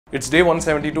It's day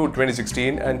 172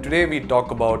 2016 and today we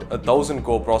talk about a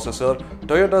 1000-core processor,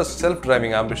 Toyota's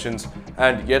self-driving ambitions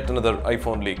and yet another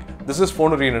iPhone leak. This is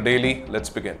FoneArena Daily. Let's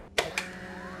begin.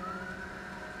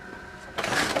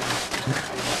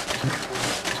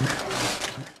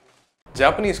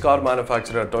 Japanese car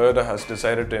manufacturer Toyota has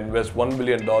decided to invest $1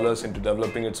 billion into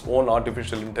developing its own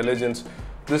artificial intelligence.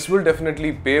 This will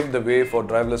definitely pave the way for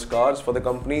driverless cars for the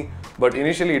company, but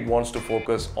initially it wants to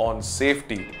focus on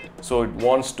safety. So it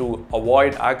wants to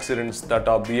avoid accidents that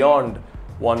are beyond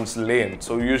one's lane.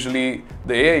 So usually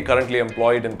the AI currently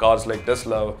employed in cars like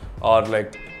Tesla are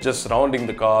like just surrounding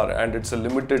the car and it's a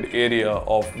limited area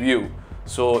of view.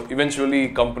 So eventually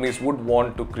companies would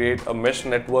want to create a mesh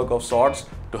network of sorts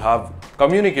to have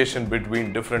communication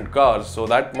between different cars. So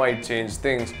that might change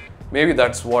things. Maybe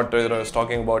that's what Toyota is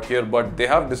talking about here, but they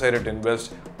have decided to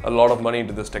invest a lot of money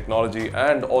into this technology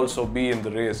and also be in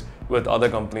the race with other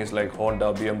companies like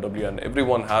Honda, BMW, and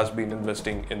everyone has been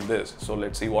investing in this. So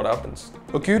let's see what happens.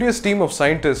 A curious team of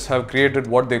scientists have created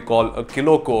what they call a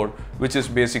kilocore, which is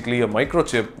basically a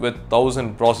microchip with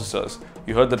 1000 processors.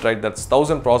 You heard that right, that's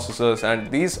 1000 processors, and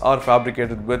these are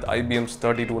fabricated with IBM's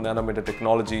 32 nanometer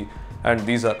technology, and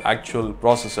these are actual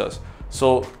processors.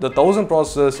 So the 1000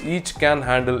 processors each can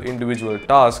handle individual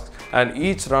tasks and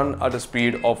each run at a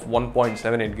speed of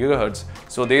 1.78 GHz.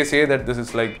 So they say that this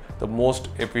is like the most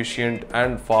efficient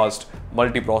and fast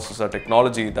multiprocessor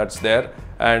technology that's there,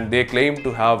 and they claim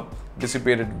to have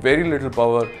dissipated very little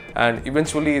power, and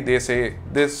eventually they say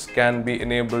this can be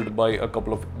enabled by a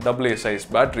couple of AA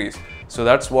sized batteries. So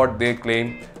that's what they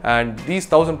claim, and these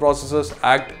 1000 processors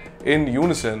act in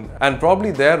unison, and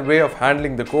probably their way of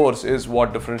handling the cores is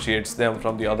what differentiates them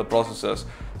from the other processors.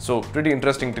 So pretty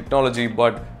interesting technology,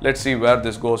 but let's see where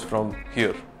this goes from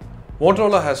here.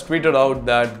 Motorola has tweeted out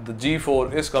that the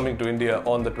G4 is coming to India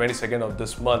on the 22nd of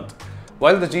this month.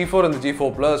 While the G4 and the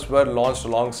G4 Plus were launched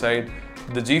alongside,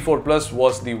 the G4 Plus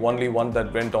was the only one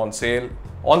that went on sale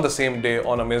on the same day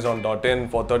on Amazon.in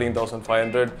for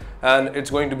 $13,500, and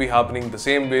it's going to be happening the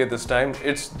same way this time.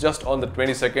 It's just on the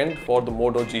 22nd for the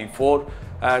Moto G4,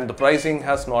 and the pricing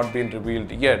has not been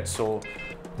revealed yet, so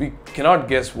we cannot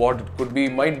guess what it could be.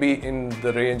 Might be in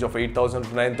the range of 8,000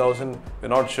 to 9,000, we're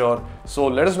not sure. So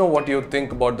let us know what you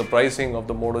think about the pricing of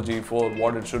the Moto G4,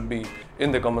 what it should be,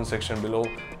 in the comment section below.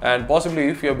 And possibly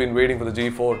if you have been waiting for the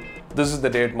G4, this is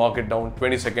the date, mark it down,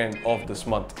 22nd of this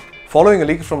month. Following a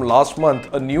leak from last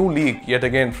month, a new leak yet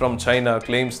again from China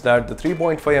claims that the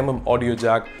 3.5mm audio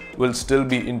jack will still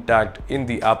be intact in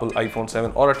the Apple iPhone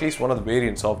 7, or at least one of the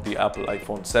variants of the Apple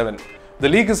iPhone 7. The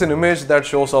leak is an image that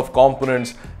shows off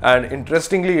components, and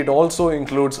interestingly it also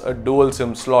includes a dual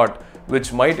SIM slot,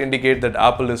 which might indicate that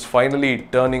Apple is finally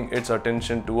turning its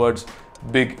attention towards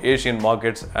big Asian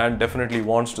markets and definitely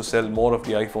wants to sell more of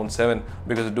the iPhone 7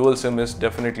 because dual SIM is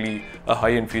definitely a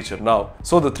high-end feature now.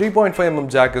 So the 3.5mm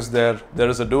jack is there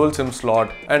is a dual SIM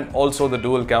slot, and also the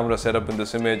dual camera setup in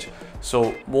this image.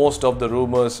 So most of the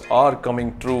rumors are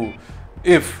coming true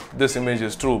if this image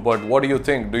is true. But what do you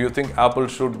think? Do you think Apple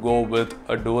should go with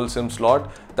a dual SIM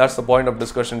slot? That's the point of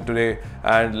discussion today,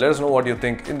 and let us know what you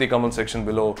think in the comment section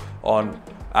below on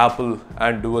Apple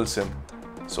and dual SIM.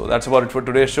 So that's about it for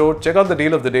today's show. Check out the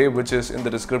deal of the day, which is in the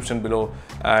description below,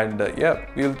 and yeah,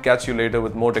 we'll catch you later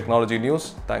with more technology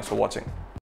news. Thanks for watching.